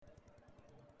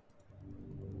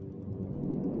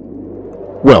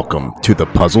Welcome to the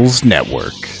Puzzles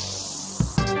Network.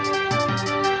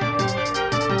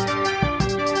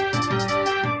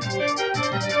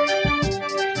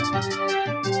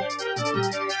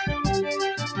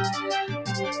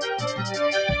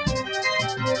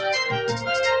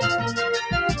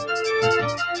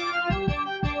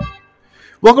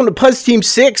 Welcome to Puzz Team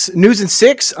 6, News in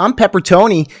 6. I'm Pepper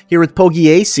Tony, here with Pogi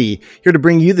AC, here to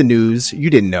bring you the news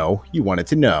you didn't know you wanted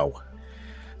to know.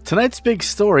 Tonight's big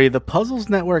story, the Puzzles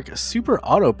Network Super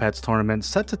Auto Pets Tournament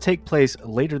set to take place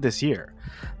later this year.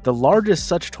 The largest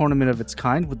such tournament of its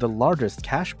kind with the largest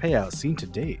cash payout seen to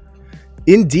date.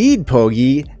 Indeed,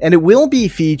 Pogi, and it will be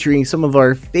featuring some of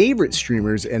our favorite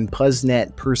streamers and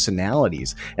PuzzNet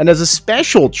personalities. And as a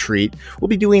special treat, we'll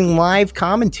be doing live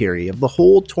commentary of the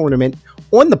whole tournament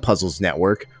on the Puzzles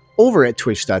Network over at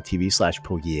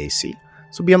twitch.tv/PogiAC.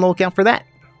 So be on the lookout for that.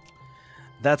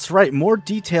 That's right, more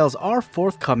details are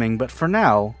forthcoming, but for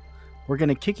now, we're going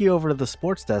to kick you over to the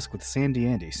sports desk with Sandy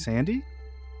Andy. Sandy?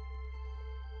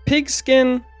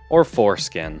 Pigskin or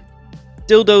foreskin?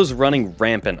 Dildos running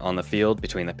rampant on the field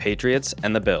between the Patriots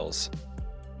and the Bills.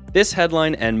 This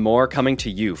headline and more coming to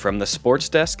you from the sports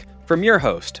desk from your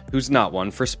host, who's not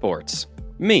one for sports.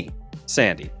 Me,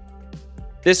 Sandy.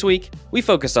 This week, we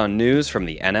focus on news from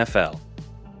the NFL.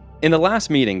 In the last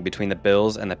meeting between the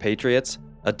Bills and the Patriots,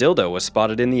 a dildo was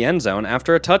spotted in the end zone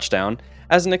after a touchdown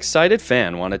as an excited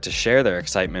fan wanted to share their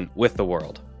excitement with the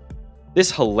world.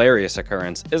 This hilarious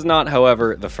occurrence is not,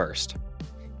 however, the first.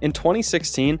 In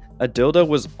 2016, a dildo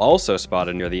was also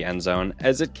spotted near the end zone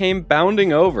as it came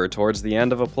bounding over towards the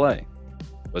end of a play.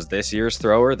 Was this year's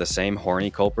thrower the same horny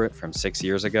culprit from 6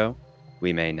 years ago?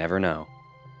 We may never know.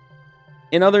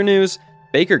 In other news,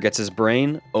 Baker gets his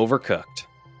brain overcooked.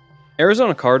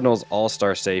 Arizona Cardinals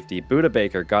all-star safety Budda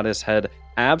Baker got his head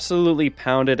absolutely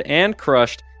pounded and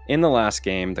crushed in the last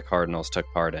game the Cardinals took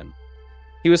part in.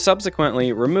 He was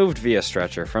subsequently removed via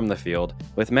stretcher from the field,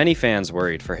 with many fans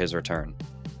worried for his return.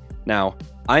 Now,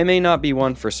 I may not be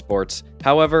one for sports,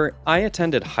 however, I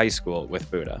attended high school with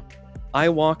Budda. I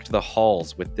walked the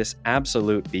halls with this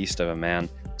absolute beast of a man,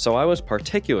 so I was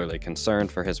particularly concerned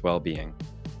for his well-being.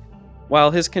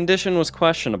 While his condition was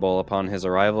questionable upon his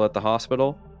arrival at the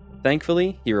hospital,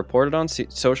 thankfully, he reported on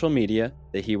social media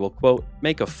that he will, quote,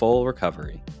 make a full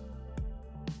recovery.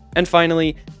 And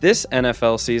finally, this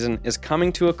NFL season is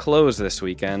coming to a close this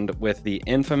weekend with the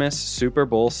infamous Super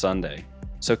Bowl Sunday.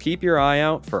 So keep your eye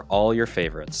out for all your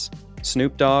favorites.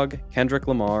 Snoop Dogg, Kendrick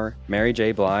Lamar, Mary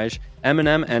J. Blige,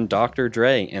 Eminem, and Dr.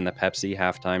 Dre in the Pepsi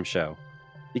halftime show.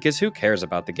 Because who cares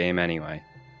about the game anyway?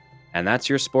 And that's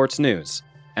your sports news.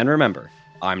 And remember,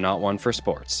 I'm not one for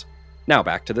sports. Now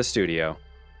back to the studio.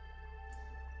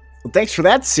 Well, thanks for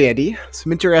that, Sandy.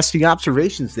 Some interesting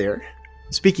observations there.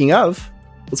 Speaking of,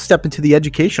 let's step into the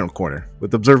educational corner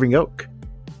with Observing Oak.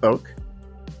 Oak?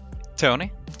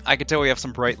 Tony, I can tell we have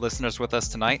some bright listeners with us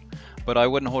tonight, but I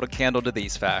wouldn't hold a candle to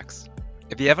these facts.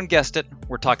 If you haven't guessed it,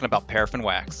 we're talking about paraffin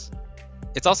wax.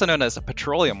 It's also known as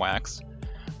petroleum wax,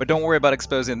 but don't worry about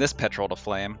exposing this petrol to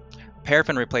flame.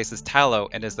 Paraffin replaces tallow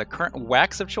and is the current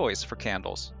wax of choice for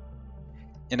candles.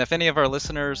 And if any of our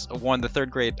listeners won the 3rd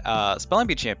grade spelling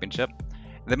bee championship,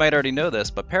 they might already know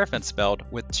this, but paraffin's spelled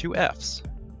with 2 F's.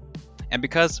 And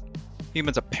because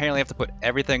humans apparently have to put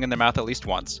everything in their mouth at least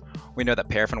once, we know that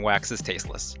paraffin wax is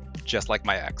tasteless, just like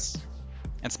my ex.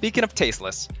 And speaking of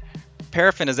tasteless,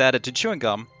 paraffin is added to chewing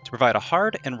gum to provide a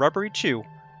hard and rubbery chew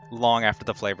long after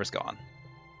the flavor's gone.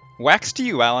 Wax to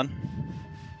you, Alan.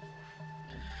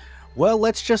 Well,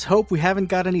 let's just hope we haven't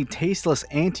got any tasteless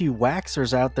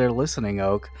anti-waxers out there listening,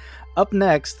 Oak. Up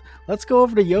next, let's go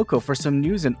over to Yoko for some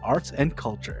news in arts and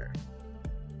culture.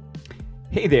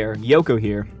 Hey there, Yoko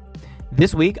here.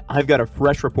 This week, I've got a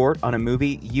fresh report on a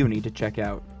movie you need to check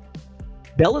out.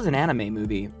 Belle is an anime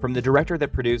movie from the director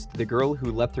that produced The Girl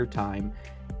Who Left Her Time,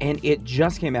 and it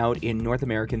just came out in North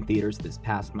American theaters this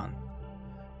past month.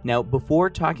 Now, before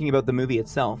talking about the movie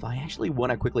itself, I actually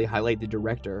want to quickly highlight the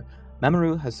director,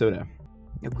 Mamoru Hosoda.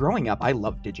 Now, growing up, I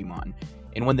loved Digimon,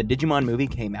 and when the Digimon movie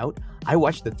came out, I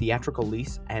watched the theatrical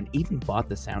release and even bought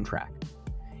the soundtrack.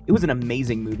 It was an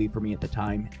amazing movie for me at the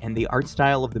time, and the art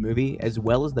style of the movie, as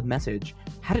well as the message,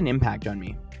 had an impact on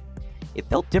me. It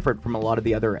felt different from a lot of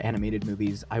the other animated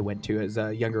movies I went to as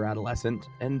a younger adolescent,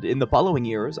 and in the following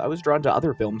years, I was drawn to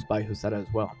other films by Hosoda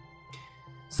as well.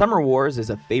 Summer Wars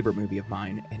is a favorite movie of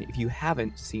mine, and if you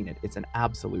haven't seen it, it's an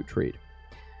absolute treat.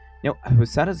 Now,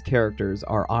 Hosoda's characters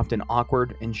are often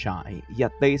awkward and shy,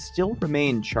 yet they still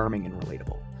remain charming and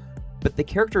relatable. But the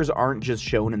characters aren't just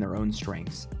shown in their own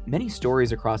strengths. Many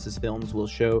stories across his films will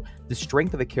show the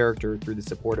strength of a character through the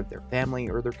support of their family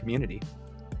or their community.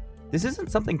 This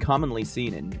isn't something commonly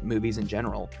seen in movies in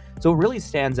general, so it really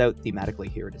stands out thematically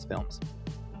here in his films.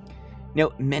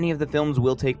 Now, many of the films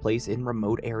will take place in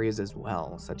remote areas as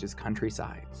well, such as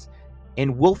countrysides.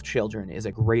 And Wolf Children is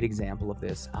a great example of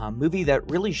this, a movie that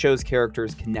really shows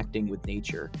characters connecting with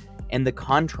nature and the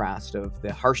contrast of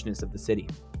the harshness of the city.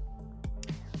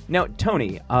 Now,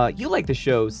 Tony, you like the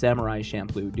show Samurai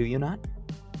Champloo, do you not?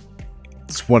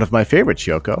 It's one of my favorites,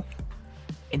 Yoko.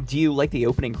 And do you like the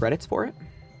opening credits for it?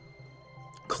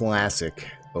 Classic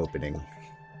opening.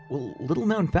 Well, little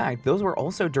known fact, those were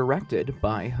also directed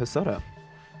by Hosoda.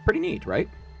 Pretty neat, right?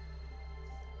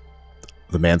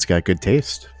 The man's got good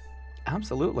taste.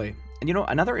 Absolutely. And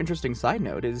another interesting side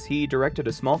note is he directed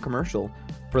a small commercial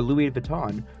for Louis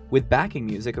Vuitton with backing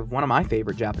music of one of my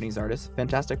favorite Japanese artists,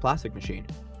 Fantastic Plastic Machine.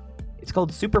 It's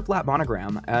called Super Flat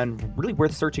Monogram and really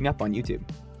worth searching up on YouTube.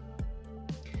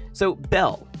 So,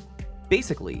 Belle.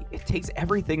 Basically, it takes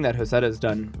everything that Hosoda has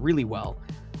done really well,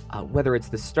 whether it's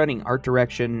the stunning art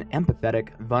direction,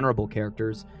 empathetic, vulnerable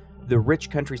characters, the rich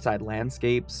countryside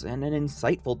landscapes, and an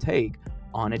insightful take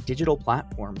on a digital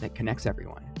platform that connects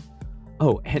everyone.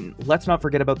 Oh, and let's not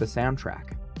forget about the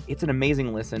soundtrack. It's an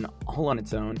amazing listen all on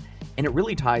its own, and it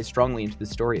really ties strongly into the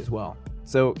story as well.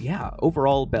 So yeah,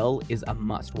 overall, Belle is a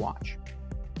must-watch.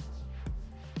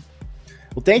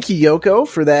 Well, thank you, Yoko,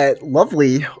 for that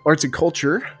lovely arts and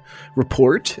culture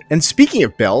report. And speaking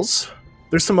of bells,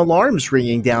 there's some alarms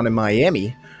ringing down in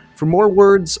Miami. For more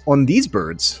words on these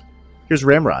birds, here's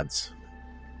Ramrods.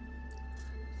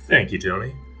 Thank you,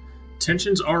 Tony.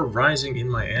 Tensions are rising in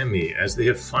Miami as they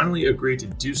have finally agreed to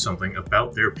do something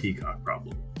about their peacock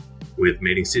problem. With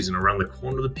mating season around the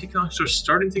corner, the peacocks are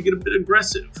starting to get a bit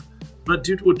aggressive. But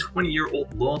due to a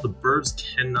 20-year-old law, the birds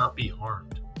cannot be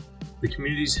harmed. The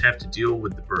communities have to deal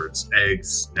with the birds'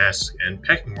 eggs, nests, and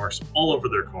pecking marks all over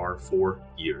their car for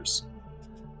years.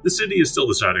 The city is still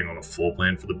deciding on a full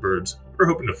plan for the birds. We're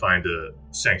hoping to find a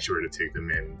sanctuary to take them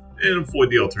in and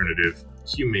avoid the alternative,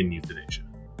 humane euthanasia.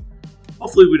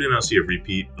 Hopefully we do not see a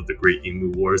repeat of the Great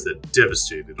Emu Wars that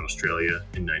devastated Australia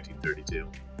in 1932.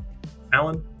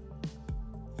 Alan?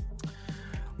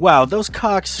 Wow, those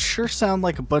cocks sure sound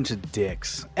like a bunch of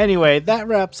dicks. Anyway, that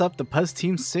wraps up the Puzz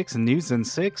Team 6 News in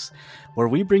 6, where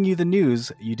we bring you the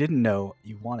news you didn't know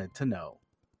you wanted to know.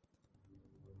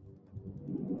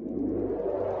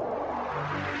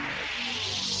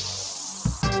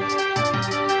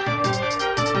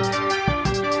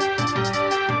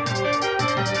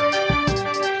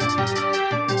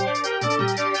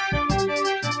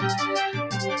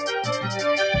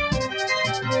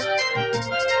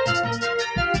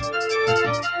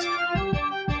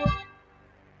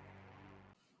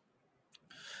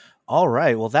 All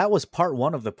right, well, that was part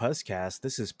 1 of the Puzzcast.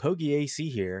 This is Pogi AC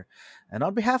here, and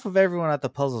on behalf of everyone at the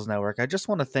Puzzles Network, I just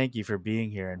want to thank you for being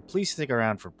here, and please stick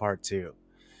around for part 2.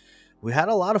 We had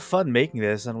a lot of fun making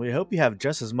this, and we hope you have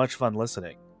just as much fun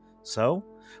listening. So,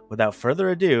 without further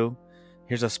ado,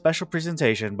 here's a special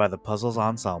presentation by the Puzzles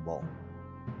Ensemble.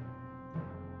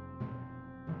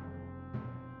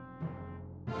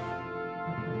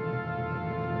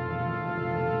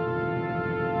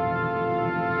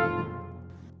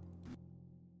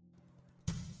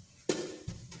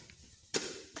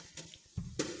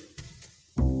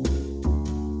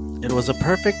 It was a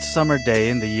perfect summer day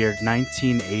in the year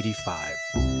 1985.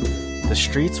 The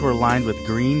streets were lined with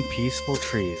green, peaceful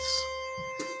trees.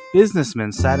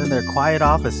 Businessmen sat in their quiet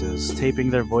offices, taping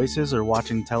their voices or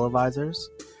watching televisors.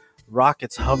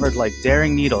 Rockets hovered like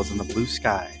daring needles in the blue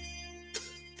sky.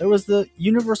 There was the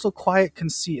universal quiet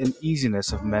conceit and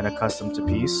easiness of men accustomed to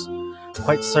peace,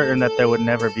 quite certain that there would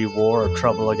never be war or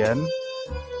trouble again.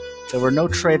 There were no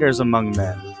traitors among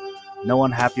men, no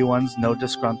unhappy ones, no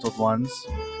disgruntled ones.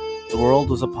 The world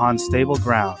was upon stable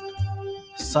ground.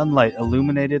 Sunlight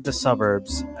illuminated the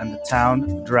suburbs, and the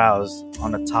town drowsed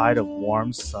on a tide of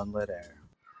warm, sunlit air.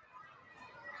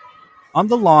 On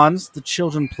the lawns, the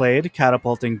children played,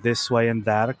 catapulting this way and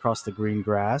that across the green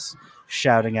grass,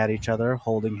 shouting at each other,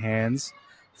 holding hands,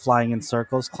 flying in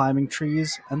circles, climbing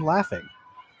trees, and laughing.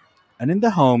 And in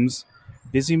the homes,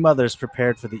 busy mothers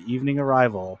prepared for the evening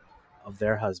arrival of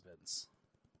their husbands.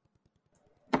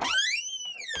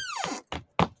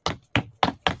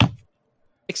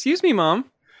 Excuse me,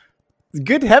 Mom.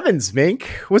 Good heavens, Mink.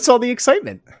 What's all the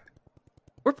excitement?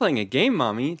 We're playing a game,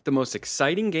 Mommy. The most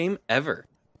exciting game ever.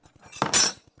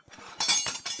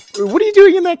 What are you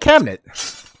doing in that cabinet?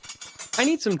 I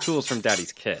need some tools from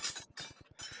Daddy's kit.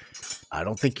 I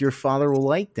don't think your father will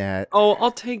like that. Oh, I'll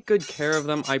take good care of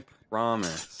them, I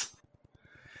promise.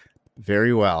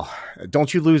 Very well.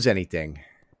 Don't you lose anything.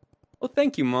 Well,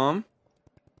 thank you, Mom.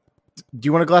 Do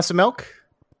you want a glass of milk?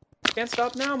 Can't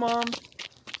stop now, Mom.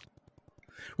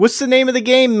 What's the name of the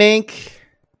game, Mink?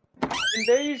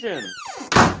 Invasion!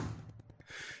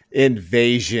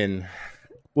 Invasion.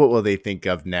 What will they think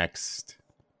of next?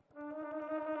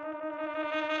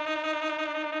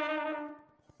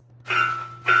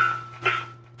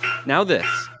 Now this.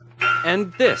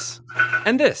 And this.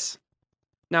 And this.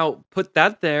 Now put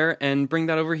that there and bring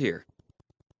that over here.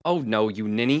 Oh no, you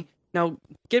ninny. Now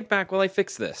get back while I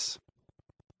fix this.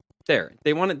 There,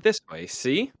 they want it this way,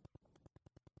 see?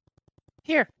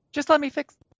 Here, just let me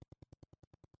fix.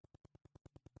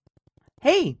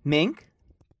 Hey, Mink.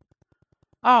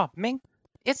 Oh, Mink,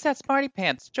 it's that smarty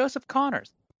pants, Joseph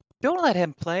Connors. Don't let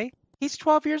him play. He's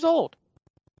 12 years old.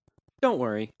 Don't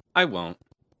worry, I won't.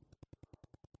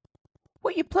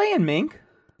 What you playing, Mink?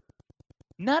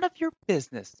 None of your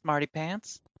business, smarty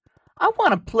pants. I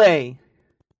want to play.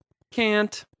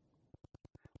 Can't.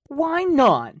 Why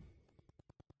not?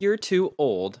 You're too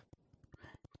old.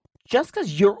 Just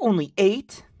 'cause you're only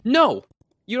 8? No!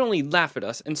 You'd only laugh at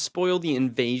us and spoil the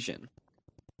invasion.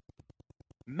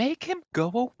 Make him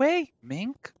go away,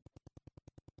 Mink.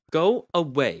 Go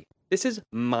away. This is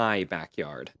my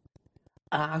backyard.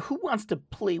 Who wants to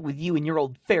play with you and your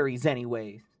old fairies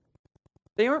anyways?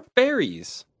 They aren't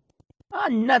fairies.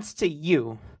 Nuts to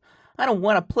you. I don't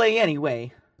want to play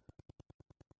anyway.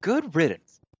 Good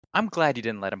riddance. I'm glad you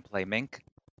didn't let him play, Mink.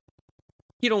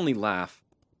 He'd only laugh.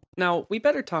 Now, we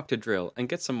better talk to Drill and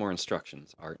get some more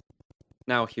instructions, Art.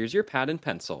 Now, here's your pad and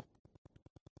pencil.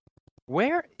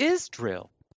 Where is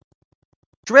Drill?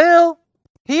 Drill!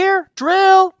 Here!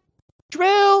 Drill!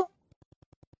 Drill!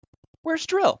 Where's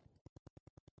Drill?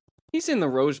 He's in the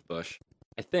rose bush,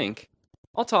 I think.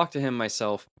 I'll talk to him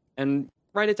myself and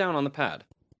write it down on the pad.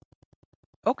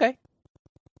 Okay.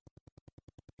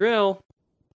 Drill!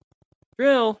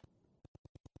 Drill!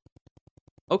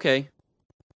 Okay.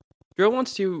 Drill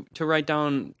wants you to write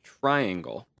down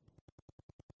triangle.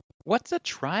 What's a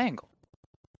triangle?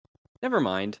 Never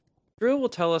mind. Drill will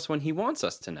tell us when he wants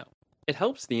us to know. It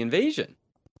helps the invasion.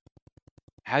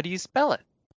 How do you spell it?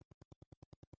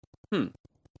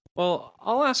 Well,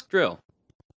 I'll ask Drill.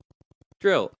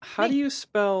 Drill, how do you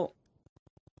spell...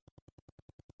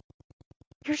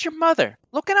 Here's your mother,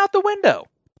 looking out the window.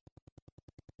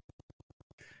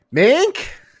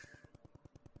 Mink?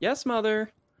 Yes,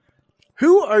 Mother.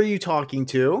 Who are you talking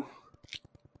to?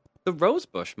 The rose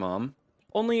bush, Mom.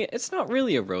 Only it's not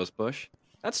really a rose bush.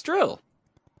 That's Drill.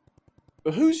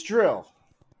 Who's Drill?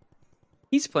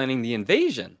 He's planning the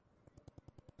invasion.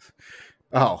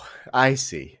 Oh, I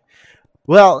see.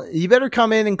 Well, you better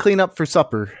come in and clean up for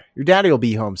supper. Your daddy will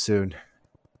be home soon.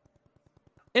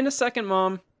 In a second,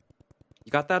 Mom. You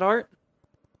got that, Art?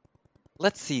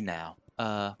 Let's see now.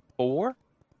 4,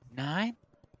 9,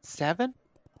 7,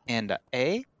 and a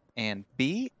A, and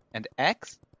B, and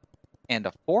X, and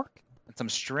a fork, and some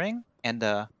string, and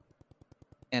a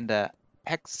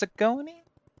hexagony?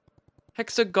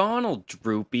 Hexagonal,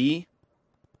 Droopy.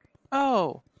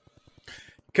 Oh,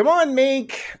 Come on,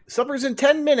 Mink. Supper's in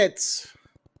 10 minutes.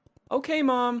 Okay,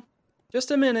 Mom.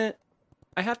 Just a minute.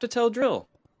 I have to tell Drill.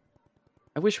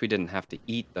 I wish we didn't have to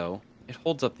eat, though. It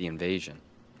holds up the invasion.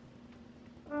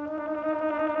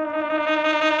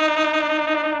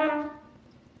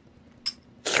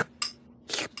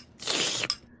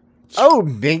 Oh,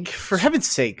 Mink, for heaven's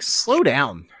sake, slow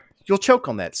down. You'll choke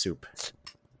on that soup.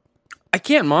 I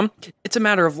can't, Mom. It's a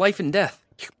matter of life and death.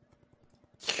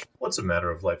 What's a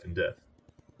matter of life and death?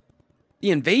 The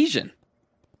invasion.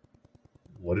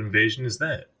 What invasion is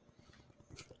that?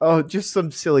 Oh, just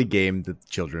some silly game that the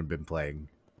children have been playing.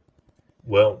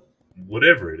 Well,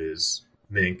 whatever it is,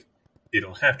 Mink,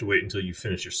 it'll have to wait until you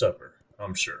finish your supper,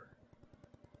 I'm sure.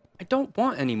 I don't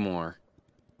want any more.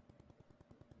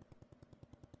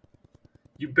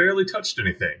 You barely touched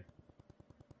anything.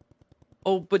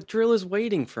 Oh, but Drill is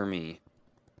waiting for me.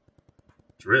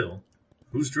 Drill?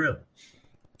 Who's Drill?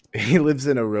 He lives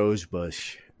in a rose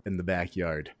bush in the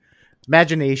backyard.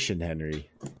 Imagination, Henry.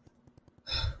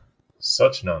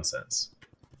 Such nonsense.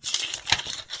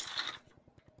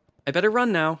 I better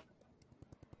run now.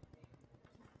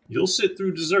 You'll sit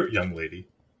through dessert, young lady.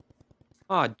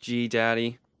 Aw, gee,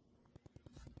 Daddy.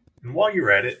 And while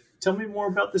you're at it, tell me more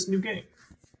about this new game.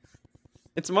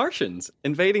 It's Martians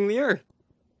invading the Earth.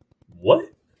 What?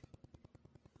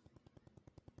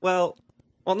 Well,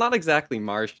 not exactly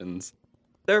Martians.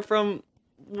 They're from,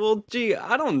 well, gee,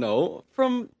 I don't know,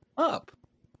 from up.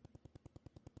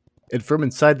 And from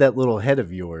inside that little head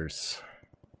of yours.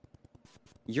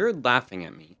 You're laughing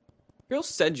at me. Drill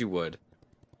said you would.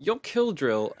 You'll kill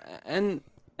Drill and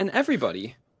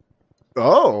everybody.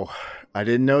 Oh, I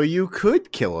didn't know you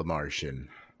could kill a Martian.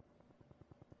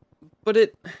 But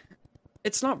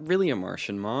it's not really a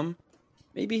Martian, Mom.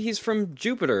 Maybe he's from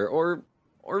Jupiter or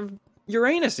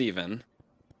Uranus even.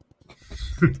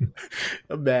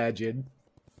 Imagine.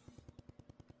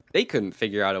 They couldn't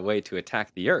figure out a way to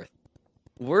attack the Earth.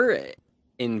 We're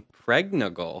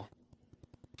impregnable.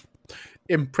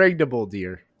 Impregnable,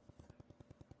 dear.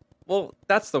 Well,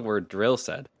 that's the word Drill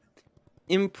said.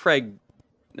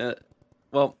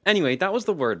 Well, anyway, that was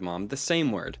the word, Mom. The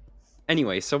same word.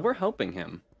 Anyway, so we're helping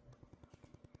him.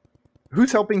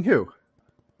 Who's helping who?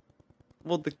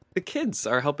 Well, the kids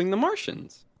are helping the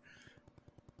Martians.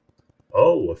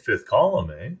 Oh, a fifth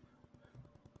column, eh?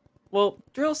 Well,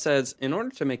 Drill says in order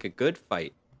to make a good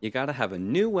fight, you gotta have a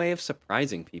new way of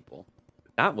surprising people.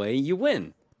 That way you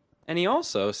win. And he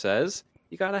also says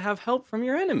you gotta have help from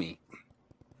your enemy.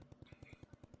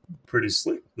 Pretty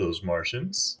slick, those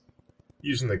Martians.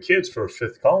 Using the kids for a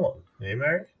fifth column, eh,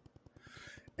 Mary?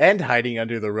 And hiding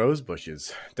under the rose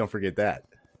bushes. Don't forget that.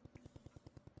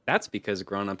 That's because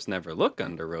grown-ups never look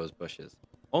under rose bushes.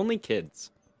 Only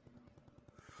kids.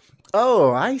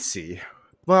 Oh, I see.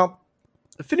 Well,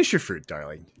 finish your fruit,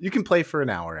 darling. You can play for an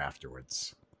hour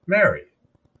afterwards. Mary.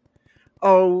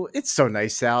 Oh, it's so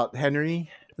nice out, Henry.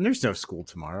 And there's no school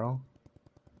tomorrow.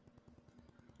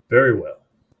 Very well.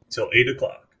 Till 8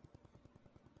 o'clock.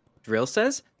 Drill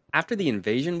says after the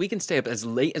invasion, we can stay up as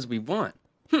late as we want.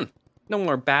 No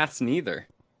more baths neither.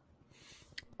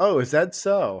 Oh, is that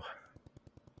so?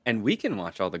 And we can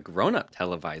watch all the grown-up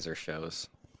televisor shows.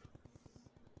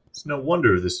 It's no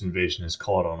wonder this invasion has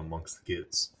caught on amongst the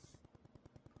kids.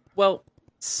 Well,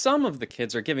 some of the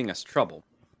kids are giving us trouble.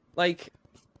 Like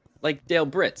Dale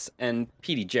Britz and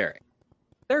Petey Jarrett.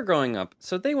 They're growing up,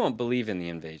 so they won't believe in the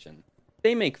invasion.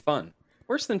 They make fun.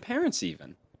 Worse than parents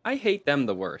even. I hate them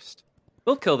the worst.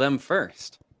 We'll kill them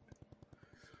first.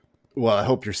 Well, I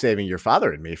hope you're saving your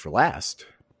father and me for last.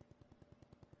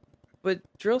 But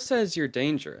Drill says you're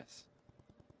dangerous.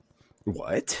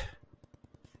 What?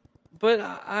 But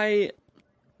I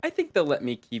think they'll let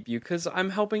me keep you because I'm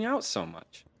helping out so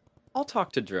much. I'll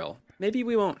talk to Drill. Maybe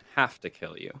we won't have to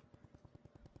kill you.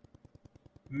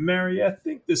 Mary, I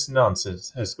think this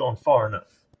nonsense has gone far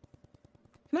enough.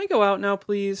 Can I go out now,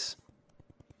 please?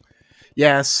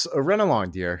 Yes, run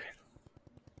along, dear.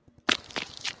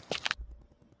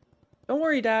 Don't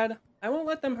worry, Dad. I won't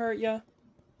let them hurt ya.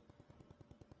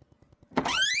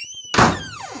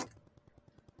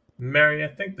 Mary, I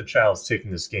think the child's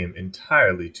taking this game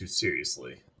entirely too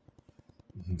seriously.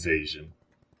 Invasion.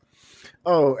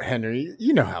 Oh, Henry,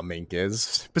 you know how Mink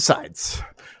is. Besides,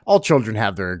 all children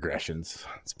have their aggressions.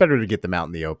 It's better to get them out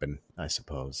in the open, I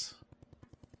suppose.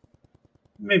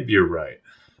 Maybe you're right.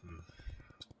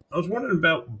 I was wondering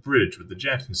about bridge with the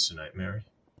Jacksons tonight, Mary.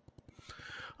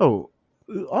 Oh,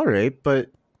 all right,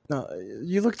 but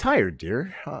you look tired,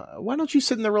 dear. Why don't you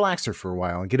sit in the relaxer for a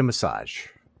while and get a massage?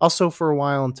 Also for a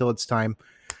while until it's time.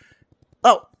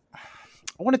 Oh, I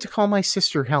wanted to call my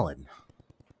sister Helen.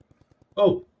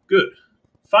 Oh, good.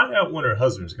 Find out when her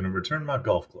husband's going to return my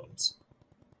golf clubs.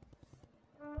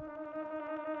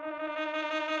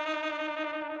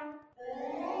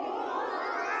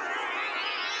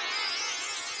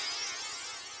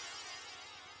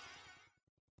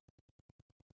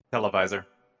 Televisor.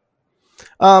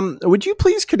 Would you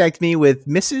please connect me with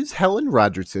Mrs. Helen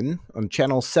Rogerson on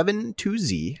channel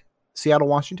 72Z, Seattle,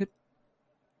 Washington?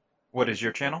 What is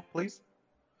your channel, please?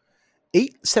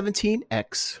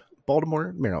 817X,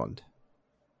 Baltimore, Maryland.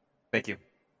 Thank you.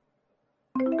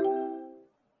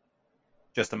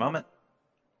 Just a moment.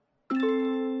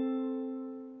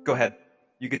 Go ahead.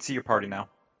 You can see your party now.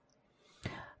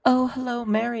 Oh, hello,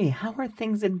 Mary. How are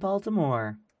things in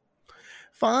Baltimore?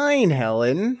 Fine,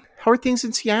 Helen. How are things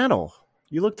in Seattle?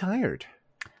 You look tired.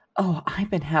 Oh, I've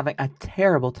been having a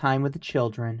terrible time with the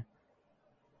children.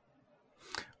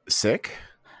 Sick?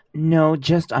 No,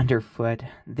 just underfoot.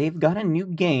 They've got a new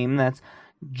game that's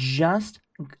just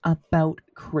about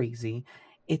crazy.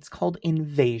 It's called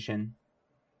Invasion.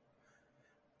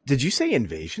 Did you say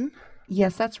invasion?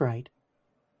 Yes, that's right.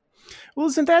 Well,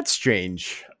 isn't that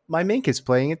strange? My Mink is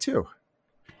playing it too.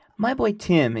 My boy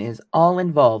Tim is all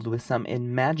involved with some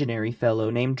imaginary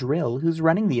fellow named Drill who's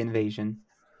running the invasion.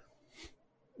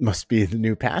 Must be the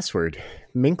new password.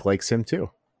 Mink likes him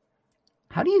too.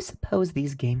 How do you suppose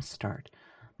these games start?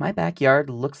 My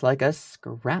backyard looks like a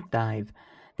scrap dive.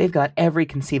 They've got every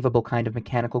conceivable kind of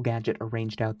mechanical gadget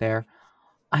arranged out there.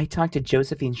 I talked to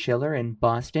Josephine Schiller in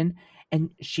Boston, and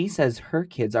she says her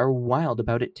kids are wild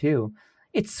about it too.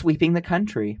 It's sweeping the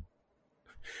country.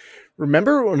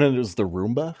 Remember when it was the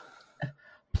Roomba?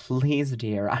 Please,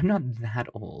 dear, I'm not that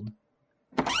old.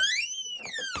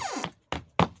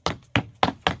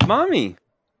 Mommy!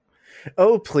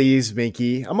 Oh, please,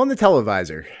 Minky. I'm on the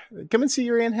televisor. Come and see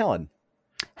your Aunt Helen.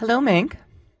 Hello, Mink.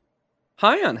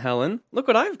 Hi, Aunt Helen. Look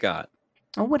what I've got.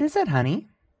 Oh, what is it, honey?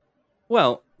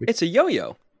 Well, it's a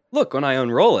yo-yo. Look when I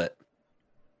unroll it.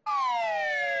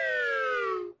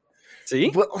 See?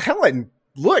 Well, Helen,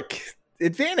 look,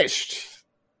 it vanished.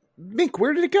 Mink,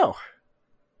 where did it go?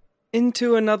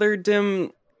 Into another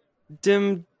dim...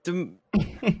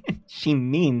 She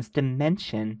means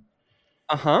dimension.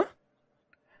 Uh-huh.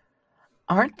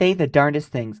 Aren't they the darndest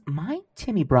things? My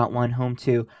Timmy brought one home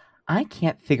too. I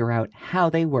can't figure out how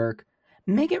they work.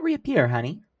 Make it reappear,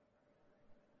 honey.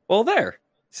 Well, there.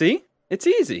 See? It's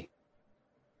easy.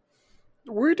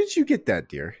 Where did you get that,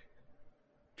 dear?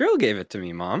 Drill gave it to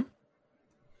me, Mom.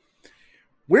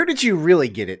 Where did you really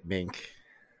get it, Mink?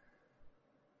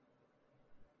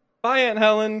 Bye, Aunt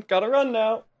Helen. Gotta run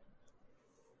now.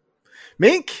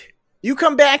 Mink, you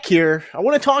come back here. I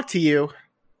want to talk to you.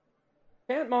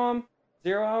 Can't, Mom.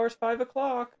 0 hours, 5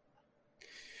 o'clock.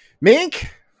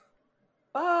 Mink?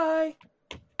 Bye.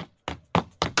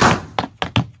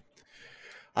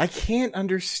 I can't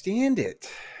understand it.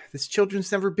 This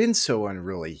children's never been so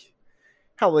unruly.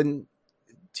 Helen,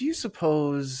 do you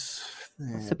suppose...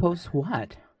 Suppose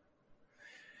what?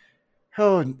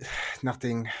 Oh,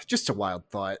 nothing. Just a wild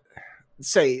thought.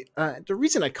 Say, the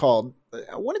reason I called,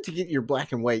 I wanted to get your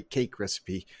black and white cake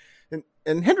recipe.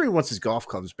 And Henry wants his golf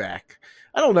clubs back.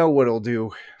 I don't know what he'll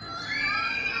do.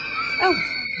 Oh,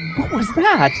 what was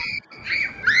that?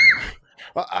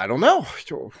 I don't know.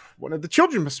 One of the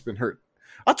children must have been hurt.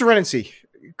 I'll have to run and see.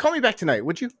 Call me back tonight,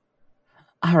 would you?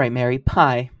 All right, Mary,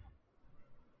 pie.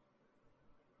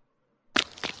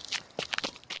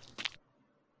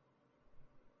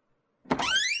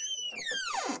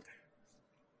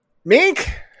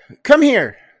 Mink, come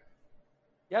here.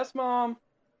 Yes, Mom.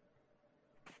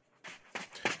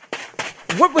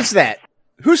 What was that?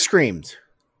 Who screamed?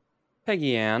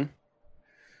 Peggy Ann.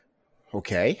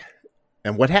 Okay.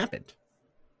 And what happened?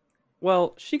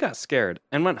 Well, she got scared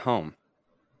and went home.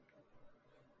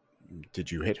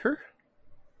 Did you hit her?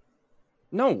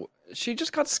 No, she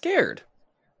just got scared.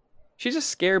 She's a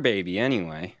scare baby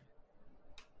anyway.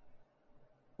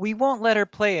 We won't let her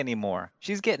play anymore.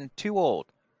 She's getting too old.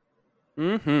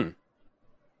 Mm-hmm.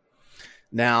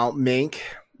 Now, Mink,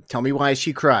 tell me why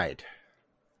she cried.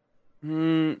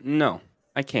 No,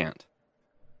 I can't.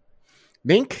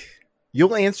 Mink,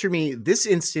 you'll answer me this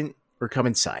instant or come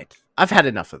inside. I've had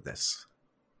enough of this.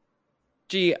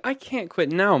 Gee, I can't quit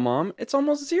now, Mom. It's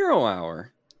almost 0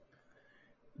 hour.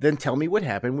 Then tell me what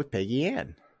happened with Peggy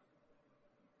Ann.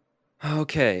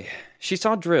 Okay, she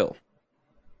saw Drill.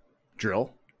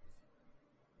 Drill?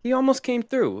 He almost came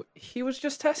through. He was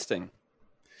just testing.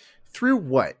 Through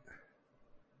what?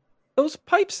 Those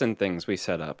pipes and things we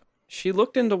set up. She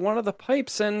looked into one of the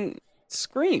pipes and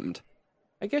screamed.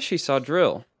 I guess she saw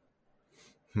Drill.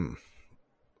 And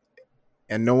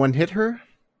no one hit her?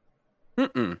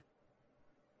 Mm-mm.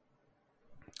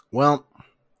 Well,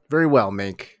 very well,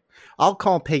 Mink. I'll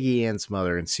call Peggy Ann's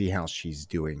mother and see how she's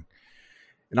doing.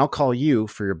 And I'll call you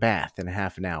for your bath in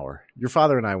half an hour. Your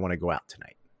father and I want to go out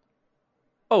tonight.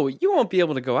 Oh, you won't be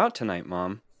able to go out tonight,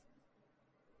 Mom.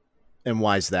 And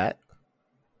why's that?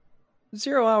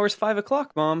 0 hours, 5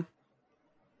 o'clock, Mom.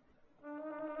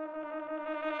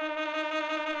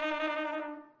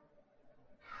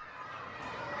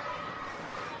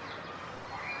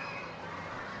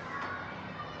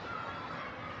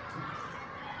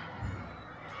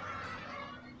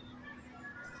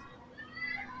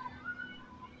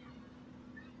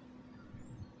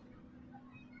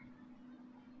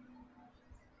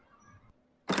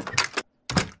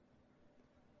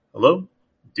 Hello?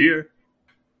 Dear?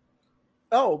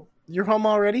 Oh, you're home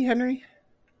already, Henry?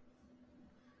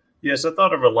 Yes, I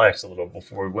thought I'd relax a little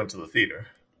before we went to the theater.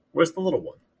 Where's the little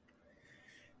one?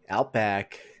 Out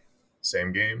back.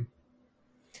 Same game?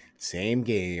 Same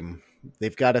game.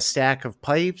 They've got a stack of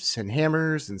pipes and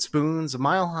hammers and spoons a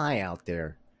mile high out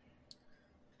there.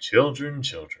 Children,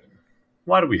 children.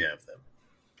 Why do we have them?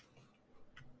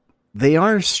 They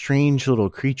are strange little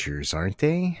creatures, aren't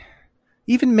they?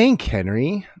 Even Mink,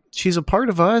 Henry. She's a part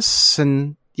of us,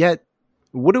 and yet,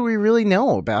 what do we really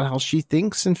know about how she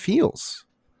thinks and feels?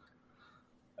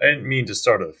 I didn't mean to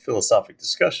start a philosophic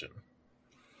discussion.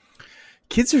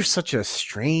 Kids are such a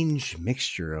strange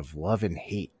mixture of love and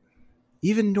hate.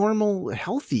 Even normal,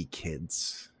 healthy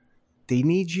kids. They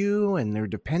need you, and they're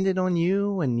dependent on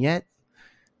you, and yet,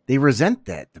 they resent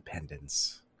that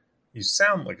dependence. You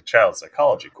sound like a child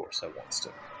psychology course I once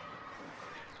took.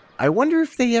 I wonder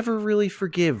if they ever really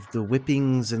forgive the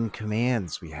whippings and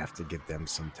commands we have to give them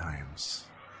sometimes.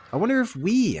 I wonder if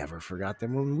we ever forgot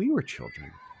them when we were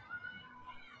children.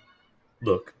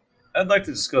 Look, I'd like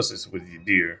to discuss this with you,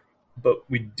 dear, but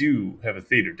we do have a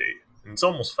theater date, and it's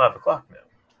almost 5 o'clock now.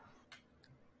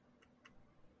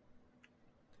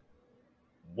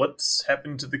 What's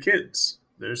happened to the kids?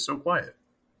 They're so quiet.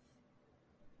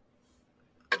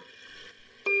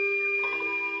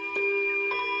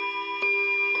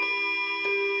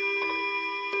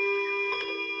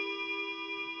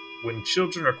 When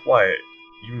children are quiet,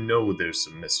 you know there's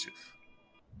some mischief.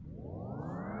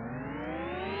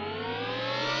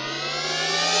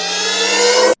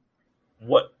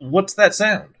 What's that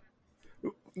sound?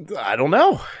 I don't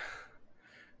know.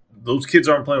 Those kids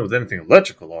aren't playing with anything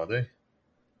electrical, are they?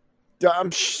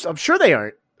 I'm sure they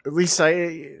aren't. At least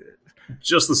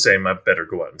Just the same, I better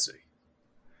go out and see.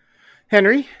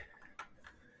 Henry,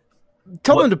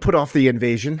 tell What? them to put off the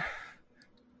invasion.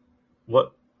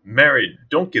 What? Mary,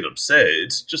 don't get upset.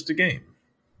 It's just a game.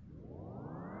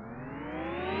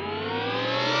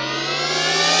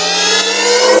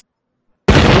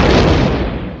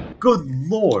 Good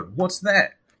Lord, what's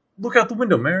that? Look out the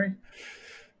window, Mary.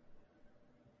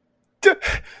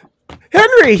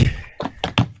 Henry!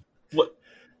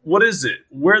 What is it?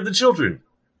 Where are the children?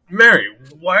 Mary,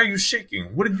 why are you shaking?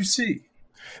 What did you see?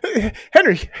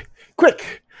 Henry,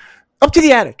 quick! Up to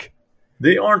the attic.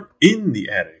 They aren't in the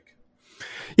attic.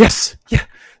 Yes, yeah,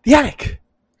 the attic.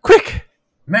 Quick!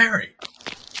 Mary!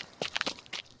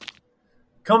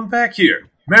 Come back here.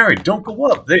 Mary, don't go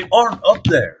up. They aren't up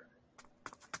there.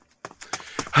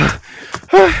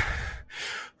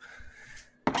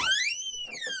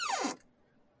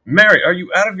 Mary, are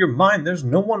you out of your mind? There's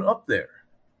no one up there.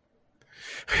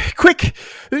 Quick!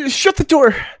 Shut the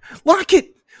door! Lock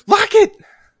it! Lock it!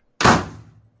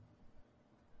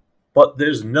 But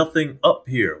there's nothing up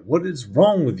here. What is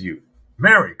wrong with you?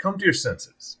 Mary, come to your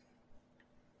senses.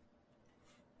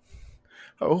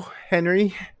 Oh,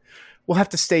 Henry, we'll have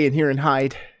to stay in here and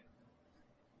hide.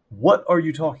 What are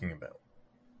you talking about?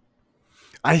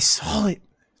 I saw it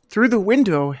through the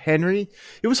window, Henry.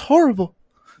 It was horrible.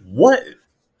 What?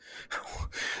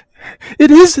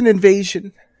 It is an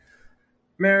invasion.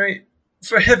 Mary,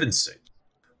 for heaven's sake,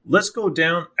 let's go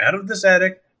down out of this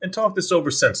attic and talk this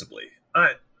over sensibly.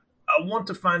 I want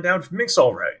to find out if Mink's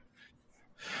all right.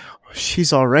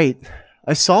 She's all right.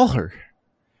 I saw her.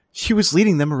 She was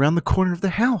leading them around the corner of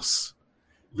the house.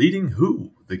 Leading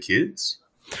who? The kids?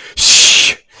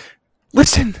 Shh!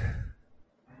 Listen!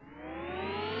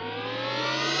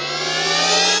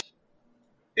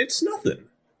 It's nothing.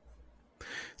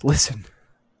 Listen.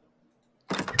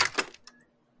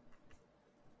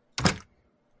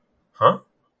 Huh?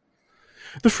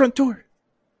 The front door.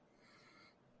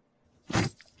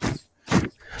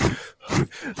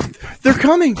 They're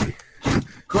coming!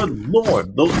 Good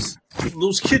Lord, those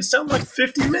kids sound like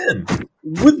 50 men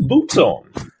with boots on.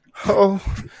 Oh,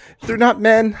 they're not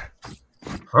men.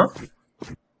 Huh?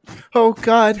 Oh,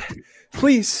 God.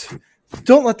 Please,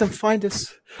 don't let them find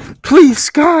us. Please,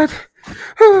 God.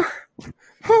 I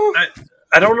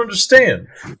don't understand.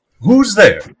 Who's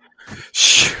there?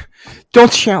 Shh.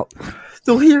 Don't shout.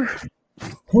 They'll hear.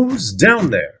 Who's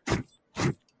down there?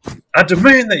 I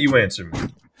demand that you answer me.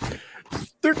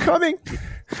 They're coming.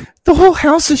 The whole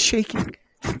house is shaking.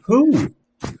 Who?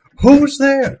 Who's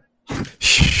there?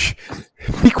 Shh.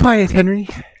 Be quiet, Henry.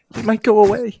 It might go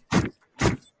away.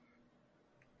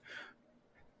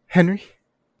 Henry?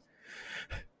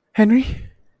 Henry?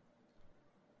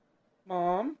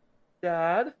 Mom?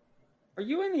 Dad? Are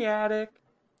you in the attic?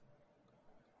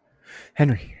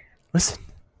 Henry, listen.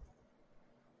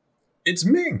 It's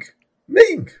Mink.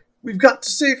 Mink! We've got to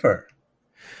save her.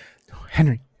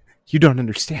 Henry, you don't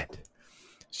understand.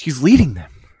 She's leading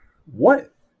them.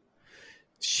 What?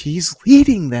 She's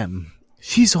leading them.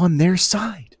 She's on their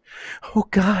side. Oh,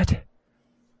 God.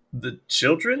 The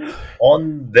children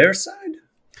on their side?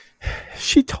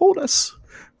 She told us,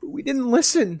 but we didn't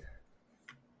listen.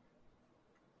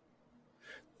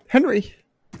 Henry,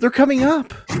 they're coming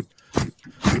up.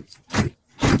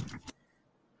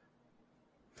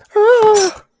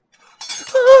 Ah!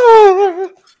 Ah!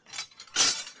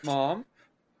 Mom?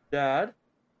 Dad?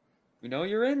 We know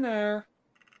you're in there.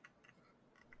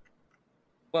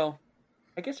 Well,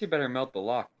 I guess you better melt the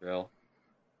lock, Drill.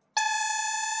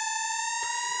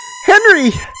 Henry!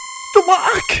 The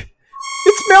lock!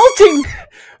 It's melting!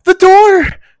 The door!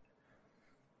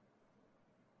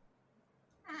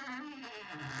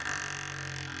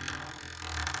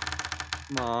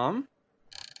 Mom?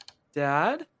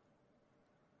 Dad?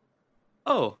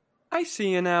 Oh, I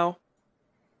see you now.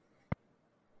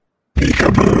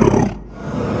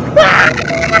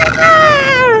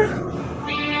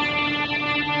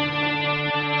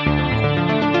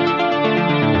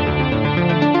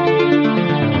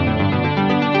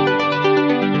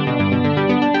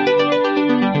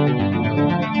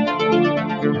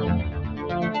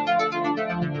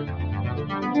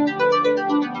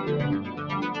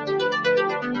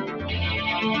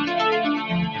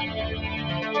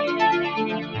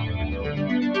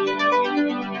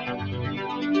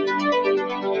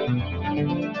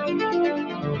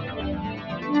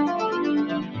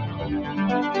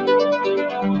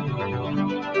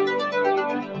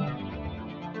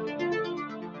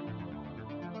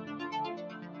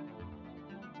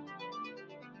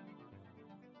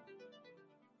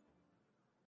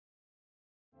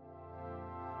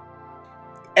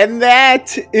 And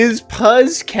that is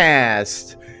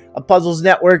Puzzcast, a Puzzles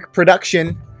Network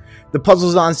production. The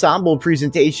Puzzles Ensemble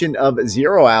presentation of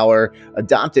Zero Hour,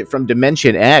 adopted from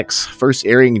Dimension X, first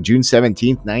airing June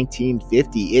 17th,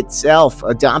 1950. Itself,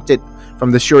 adopted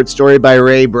from the short story by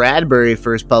Ray Bradbury,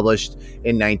 first published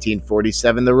in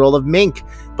 1947. The role of Mink,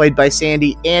 played by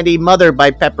Sandy Andy, Mother by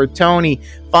Pepper Tony,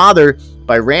 Father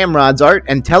by Ramrod's Art,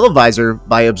 and Televisor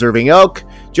by Observing Oak,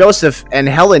 Joseph and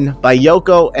Helen by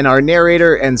Yoko, and our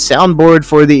narrator and soundboard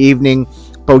for the evening,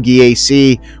 Pogi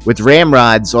AC, with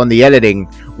Ramrods on the editing.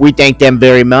 We thank them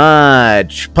very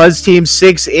much. Puzz Team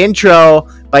 6 intro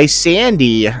by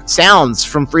Sandy. Sounds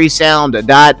from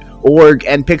freesound.org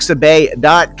and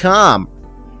pixabay.com.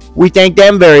 We thank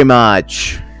them very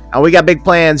much. And we got big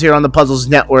plans here on the Puzzles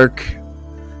Network.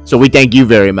 So we thank you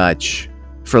very much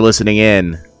for listening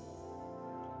in.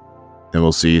 And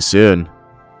we'll see you soon.